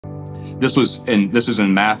This is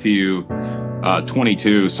in Matthew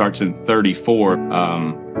 22, starts in 34.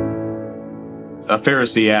 A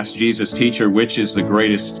Pharisee asked Jesus, "Teacher, which is the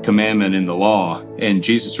greatest commandment in the law?" And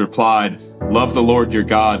Jesus replied, "Love the Lord your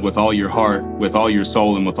God with all your heart, with all your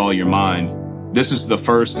soul, and with all your mind. This is the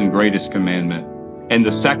first and greatest commandment. And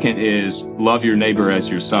the second is love your neighbor as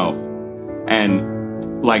yourself." And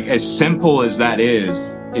like, as simple as that is,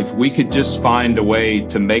 if we could just find a way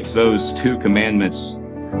to make those two commandments,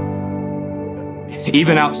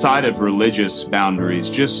 even outside of religious boundaries,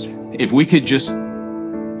 if we could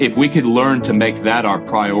learn to make that our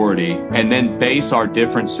priority and then base our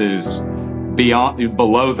differences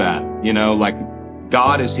below that, like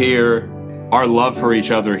God is here, our love for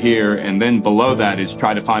each other here, and then below that is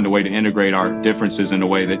try to find a way to integrate our differences in a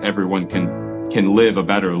way that everyone can live a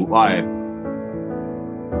better life.